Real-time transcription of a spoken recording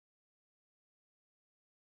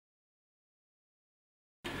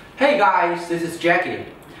Hey guys, this is Jackie.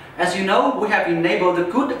 As you know, we have enabled the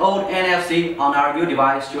good old NFC on our new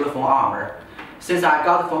device, Ulefone Armor. Since I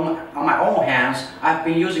got the phone on my own hands, I've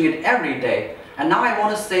been using it every day, and now I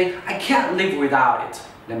want to say I can't live without it.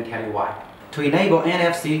 Let me tell you why. To enable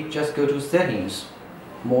NFC, just go to Settings,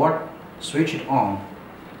 More, switch it on.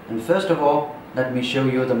 And first of all, let me show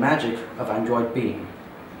you the magic of Android Beam.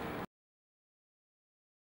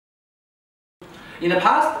 In the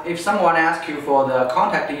past, if someone asks you for the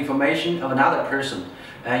contact information of another person,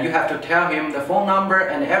 you have to tell him the phone number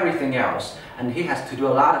and everything else, and he has to do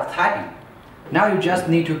a lot of typing. Now you just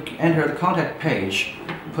need to enter the contact page,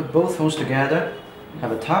 put both phones together,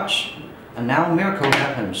 have a touch, and now miracle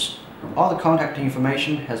happens. All the contact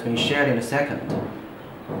information has been shared in a second.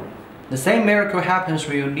 The same miracle happens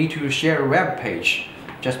when you need to share a web page.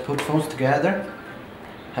 Just put phones together,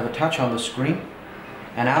 have a touch on the screen,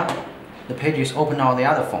 and now the page is open on the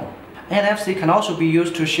other phone. NFC can also be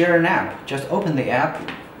used to share an app. Just open the app,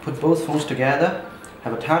 put both phones together,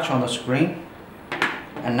 have a touch on the screen,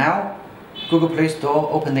 and now Google Play Store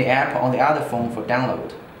open the app on the other phone for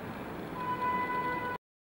download.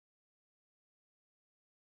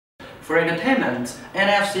 For entertainment,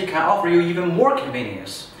 NFC can offer you even more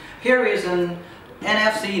convenience. Here is an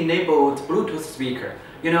NFC-enabled Bluetooth speaker.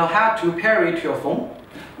 You know how to pair it to your phone?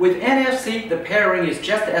 With NFC, the pairing is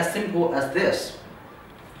just as simple as this.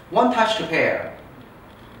 One touch to pair.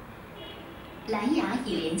 蓝牙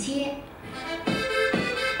已连接。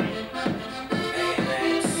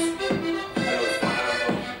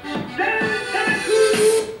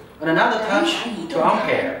 And another touch to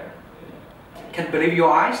unpair. Can't believe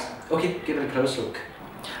your eyes? Okay, give it a close look.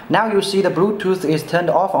 Now you see the Bluetooth is turned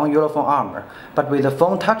off on Ulefone Armor, but with the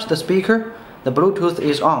phone touch the speaker, the Bluetooth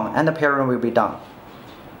is on and the pairing will be done.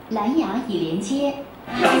 蓝牙已连接。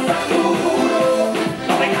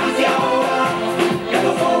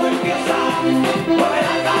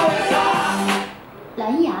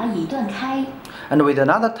 蓝牙已断开。 And with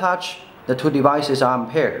another touch, the two devices are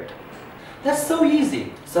unpaired. That's so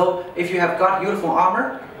easy. So if you have got Ulefone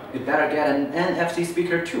Armor, you better get an NFC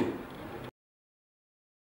speaker too.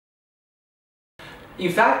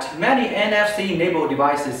 In fact, many NFC-enabled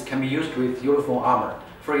devices can be used with Ulefone Armor.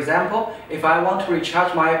 For example, if I want to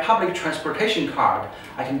recharge my public transportation card,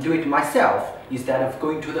 I can do it myself instead of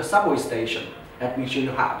going to the subway station. Let me show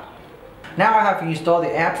you how. Now I have installed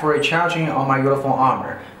the app for recharging on my Ulefone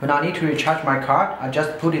Armor. When I need to recharge my card, I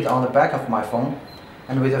just put it on the back of my phone,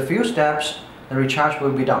 and with a few steps, the recharge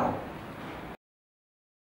will be done.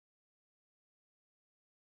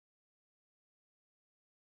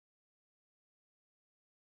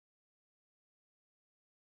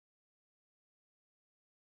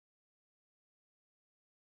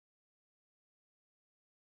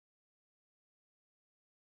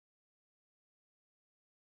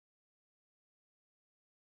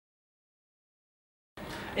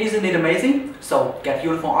 Isn't it amazing? So get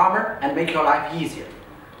Ulefone Armor and make your life easier.